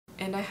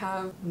and I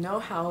have no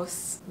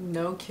house,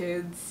 no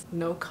kids,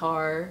 no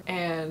car,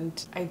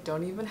 and I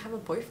don't even have a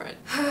boyfriend.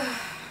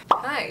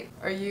 Hi,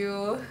 are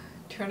you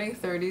turning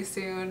 30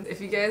 soon?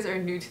 If you guys are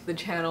new to the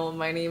channel,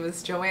 my name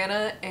is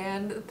Joanna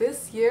and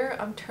this year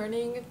I'm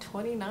turning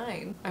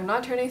 29. I'm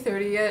not turning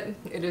 30 yet,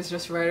 it is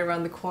just right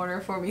around the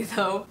corner for me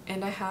though,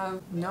 and I have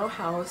no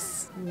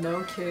house,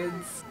 no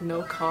kids,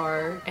 no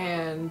car,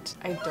 and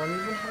I don't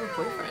even have a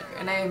boyfriend.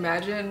 And I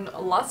imagine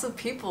lots of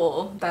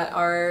people that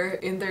are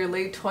in their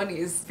late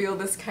 20s feel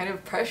this kind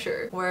of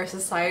pressure where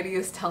society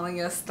is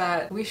telling us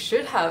that we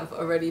should have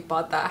already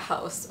bought that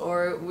house,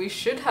 or we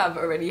should have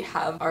already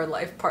have our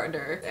life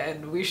partner,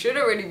 and we should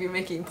already be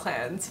making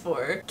plans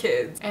for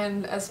kids.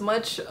 And as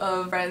much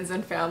of friends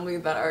and family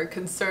that are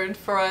concerned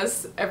for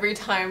us every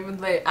time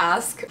they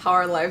ask how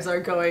our lives are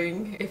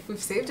going, if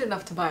we've saved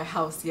enough to buy a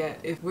house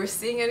yet, if we're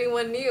seeing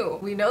anyone new.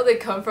 We know they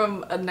come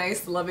from a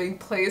nice loving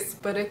place,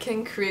 but it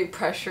can create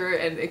pressure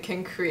and it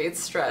can create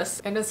stress,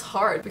 and it's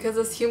hard because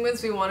as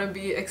humans we want to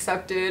be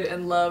accepted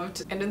and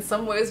loved, and in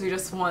some ways we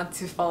just want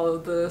to follow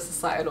the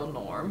societal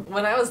norm.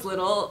 When I was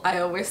little, I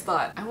always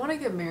thought I want to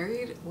get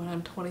married when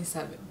I'm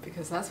 27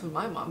 because that's when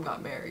my mom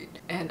got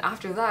married, and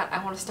after that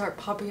I want to start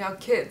popping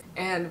out kids.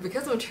 And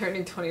because I'm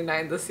turning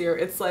 29 this year,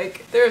 it's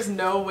like there's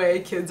no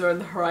way kids are on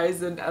the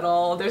horizon at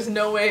all. There's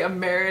no way a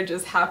marriage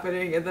is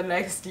happening in the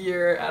next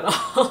year at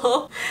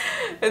all.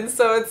 And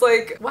so it's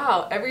like,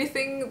 wow,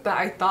 everything that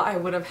I thought I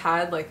would have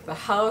had, like the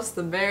house,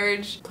 the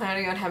marriage,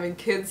 planning on having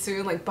kids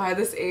soon, like by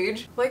this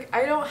age, like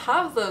I don't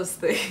have those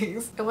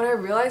things. And what I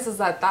realized is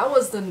that that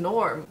was the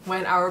norm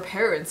when our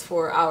parents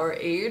were our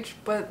age,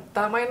 but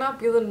that might not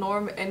be the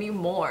norm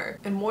anymore.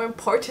 And more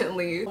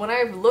importantly, when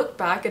I look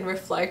back and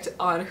reflect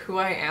on who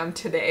I am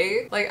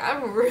today, like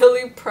I'm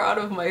really proud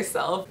of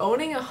myself.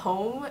 Owning a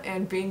home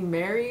and being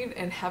married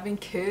and having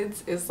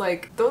kids is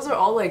like, those are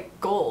all like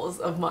goals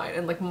of mine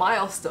and like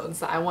milestones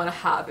that I want to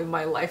have in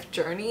my life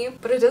journey,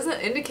 but it doesn't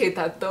indicate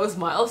that those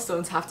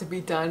milestones have to be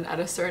done at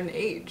a certain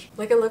age.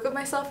 Like I look at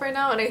myself right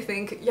now and I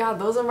think, yeah,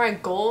 those are my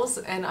goals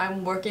and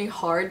I'm working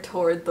hard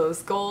toward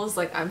those goals.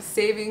 Like I'm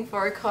saving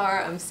for a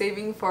car, I'm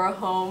saving for a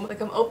home,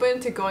 like I'm open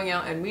to going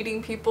out and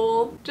meeting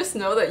people. Just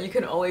know that you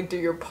can only do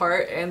your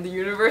part and the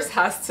universe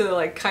has to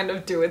like kind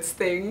of do its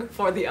thing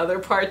for the other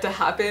part to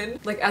happen.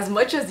 Like as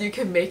much as you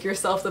can make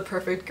yourself the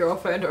perfect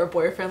girlfriend or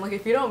boyfriend, like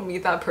if you don't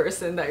meet that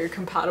person that you're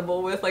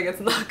compatible with, like it's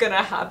not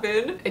gonna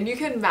happen. And you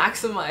can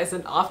maximize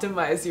and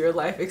optimize your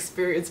life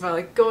experience by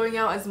like going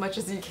out as much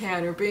as you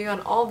can or being on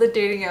all the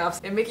dating apps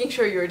and making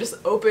sure you're just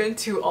open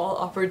to all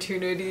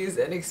opportunities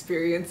and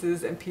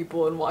experiences and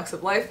people and walks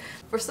of life.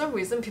 For some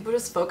reason people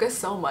just focus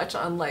so much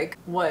on like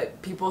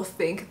what people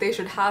think they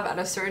should have at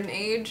a certain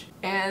age,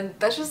 and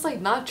that's just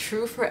like not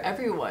true for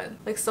everyone.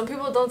 Like some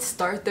people don't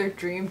start their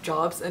dream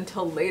jobs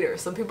until later.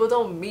 Some people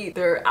don't meet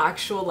their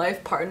actual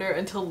life partner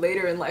until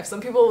later in life.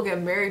 Some people will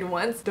get married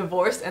once,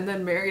 divorced, and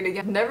then married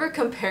again. Never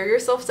compare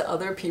yourself to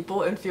other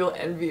people and feel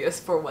envious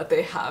for what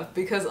they have,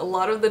 because a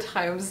lot of the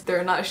times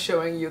they're not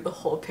showing you the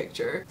whole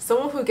picture.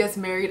 Someone who gets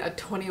married at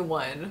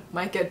 21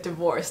 might get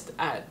divorced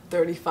at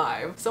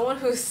 35. Someone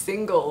who's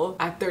single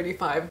at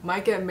 35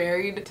 might get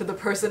married to the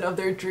person of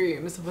their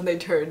dreams when they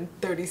turn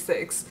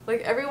 36.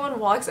 Like everyone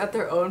walks at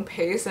their own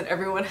pace and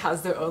everyone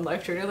has their own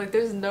life journey. Like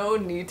there's no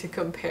need to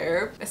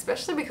compare,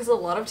 especially because a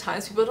lot of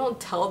times people don't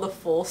tell the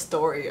full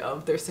story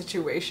of their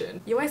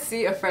situation. You might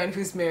see a friend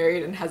who's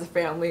married and has a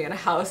family and a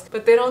house,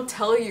 but they don't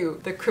tell you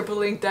the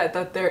crippling debt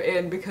that they're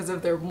in because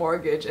of their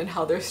mortgage and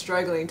how they're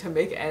struggling to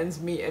make ends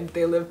meet and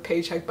they live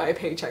paycheck by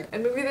paycheck.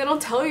 And maybe they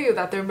don't tell you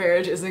that their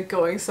marriage isn't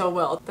going so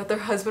well, that their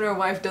husband or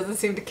wife doesn't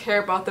seem to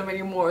care about them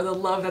anymore, the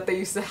love that they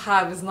used to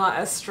have is not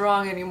as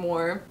strong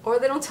anymore, or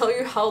they don't tell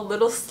you how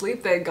little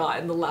sleep they got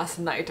in the last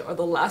night or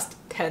the last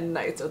 10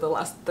 nights or the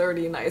last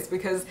 30 nights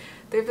because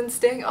they've been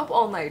staying up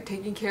all night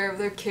taking care of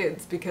their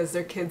kids because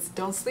their kids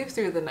don't sleep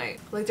through the night.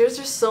 Like there's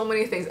just so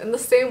many things, and the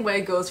same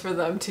way goes for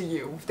them to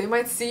you. They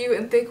might see you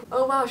and think,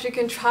 oh wow, she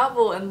can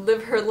travel and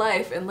live her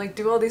life and like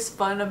do all these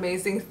fun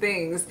amazing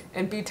things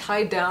and be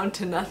tied down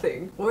to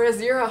nothing.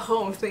 Whereas you're at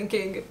home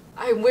thinking,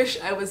 I wish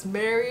I was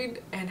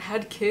married and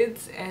had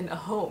kids and a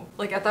home.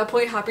 Like at that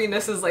point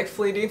happiness is like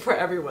fleeting for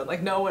everyone.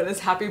 Like no one is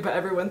happy but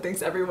everyone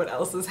thinks everyone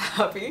else is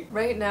happy.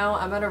 Right now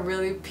I'm at a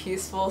really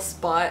peaceful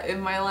spot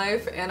in my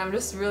life and I'm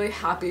just really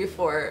happy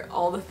for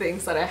all the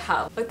things that I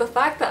have. Like the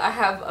fact that I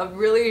have a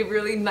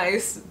really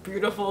nice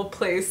beautiful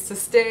place to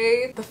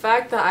stay, the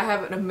fact that I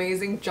have an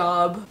amazing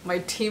job, my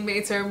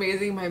teammates are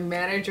amazing, my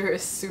manager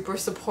is super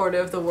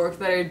supportive, the work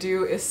that I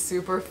do is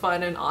super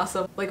fun and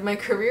awesome. Like my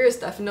career is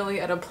definitely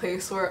at a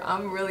place where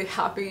I'm really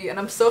happy, and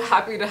I'm so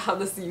happy to have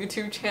this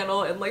YouTube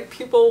channel and like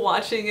people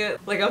watching it.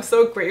 Like I'm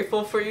so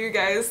grateful for you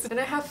guys, and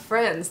I have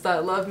friends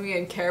that love me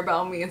and care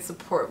about me and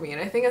support me,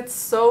 and I think it's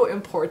so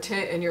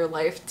important in your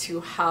life to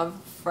have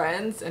friends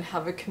friends and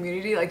have a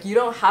community. Like, you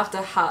don't have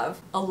to have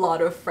a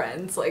lot of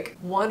friends. Like,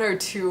 1 or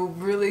 2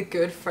 really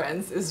good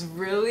friends is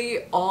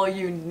really all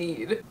you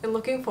need. And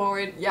looking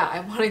forward, yeah, I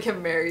want to get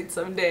married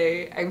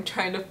someday. I'm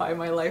trying to find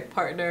my life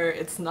partner.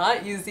 It's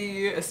not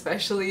easy,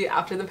 especially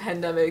after the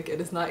pandemic. It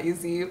is not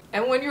easy.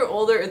 And when you're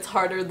older, it's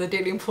harder. The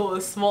dating pool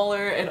is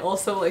smaller, and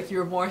also like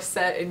you're more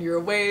set in your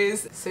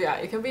ways. So yeah,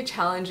 it can be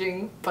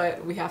challenging,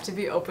 but we have to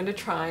be open to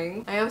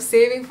trying. I am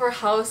saving for a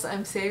house.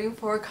 I'm saving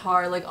for a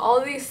car. Like, all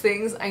of these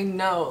things, I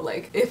know,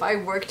 like, if I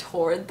work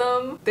toward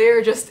them, they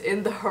are just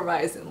in the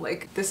horizon.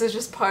 Like, this is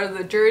just part of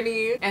the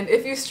journey. And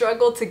if you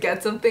struggle to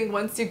get something,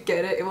 once you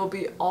get it, it will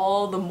be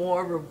all the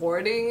more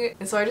rewarding.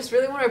 And so I just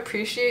really want to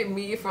appreciate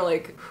me for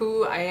like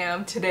who I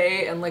am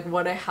today and like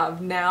what I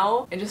have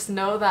now, and just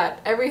know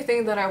that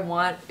everything that I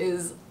want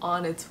is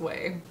on its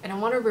way. And I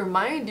want to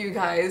remind you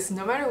guys,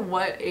 no matter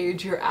what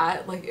age you're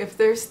at, like, if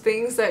there's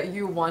things that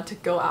you want to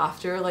go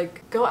after,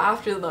 like, go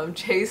after them,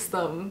 chase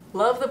them.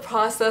 Love the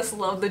process,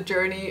 love the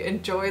journey,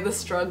 enjoy the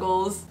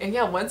struggles. And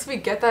yeah, once we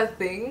get that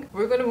thing,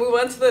 we're gonna move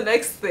on to the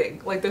next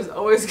thing. Like, there's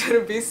always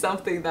gonna be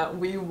something that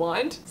we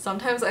want.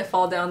 Sometimes I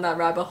fall down that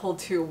rabbit hole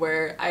too,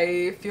 where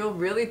I feel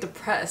really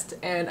depressed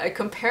and I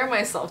compare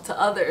myself to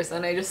others,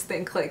 and I just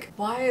think like,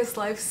 why is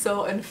life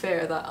so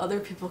unfair that other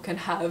people can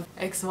have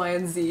X, Y,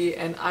 and Z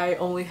and I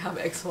only have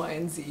X, Y,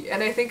 and Z?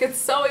 And I think it's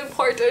so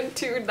important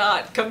to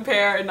not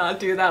compare and not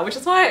do that, which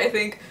is why I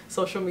think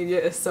social media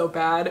is so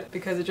bad,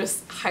 because it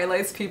just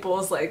highlights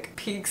people's like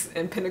peaks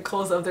and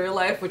pinnacles of their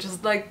life, which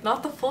is like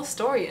not the full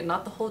story and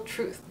not the whole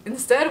truth.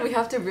 Instead, we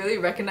have to really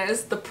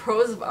recognize the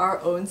pros of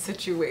our own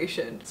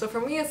situation. So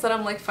for me, it's that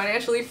I'm like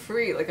financially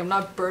free. Like, I'm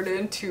not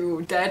burdened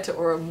to debt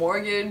or a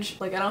mortgage.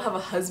 Like, I don't have a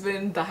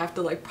husband that I have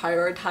to like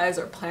prioritize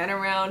or plan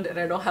around, and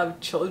I don't have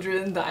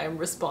children that I'm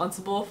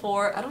responsible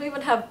for. I don't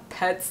even have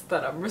pets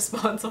that I'm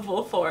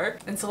responsible for.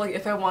 And so like,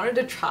 if I wanted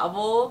to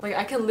travel, like,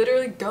 I can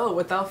literally go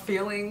without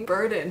feeling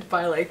burdened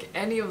by like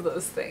any of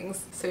those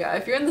things. So yeah,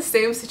 if you're in the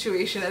same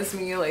situation as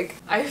me, like,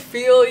 I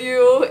feel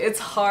you. It's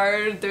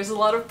hard. There's a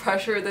lot of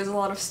pressure. There's a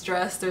lot of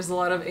stress. There's a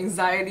lot of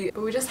anxiety,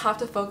 but we just have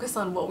to focus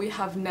on what we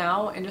have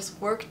now and just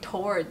work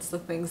towards the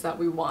things that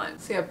we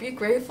want. So yeah, be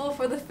grateful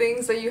for the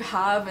things that you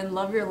have and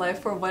love your life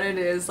for what it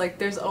is. Like,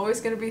 there's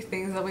always going to be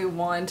things that we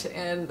want,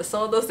 and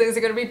some of those things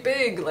are going to be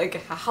big, like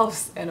a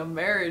house and a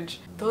marriage.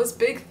 Those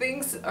big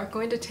things are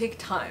going to take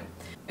time.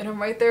 And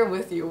I'm right there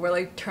with you, where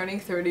like turning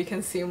 30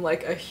 can seem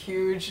like a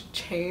huge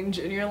change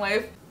in your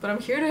life. But I'm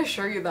here to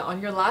assure you that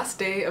on your last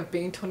day of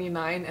being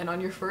 29 and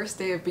on your first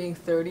day of being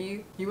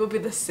 30, you will be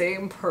the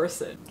same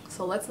person.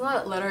 So let's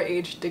not let our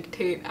age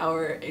dictate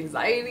our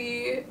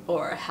anxiety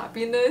or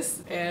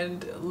happiness,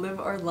 and live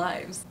our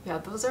lives. Yeah,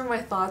 those are my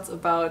thoughts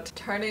about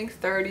turning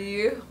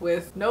 30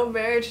 with no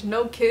marriage,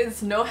 no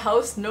kids, no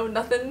house, no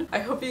nothing. I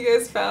hope you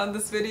guys found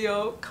this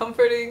video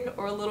comforting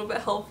or a little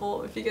bit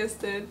helpful. If you guys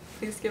did,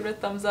 please give it a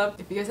thumbs up.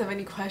 If you guys have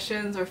any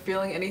questions or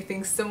feeling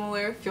anything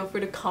similar, feel free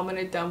to comment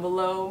it down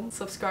below.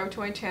 Subscribe to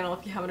my channel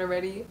if you haven't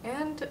already,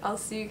 and I'll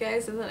see you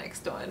guys in the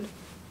next one.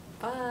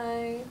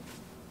 Bye!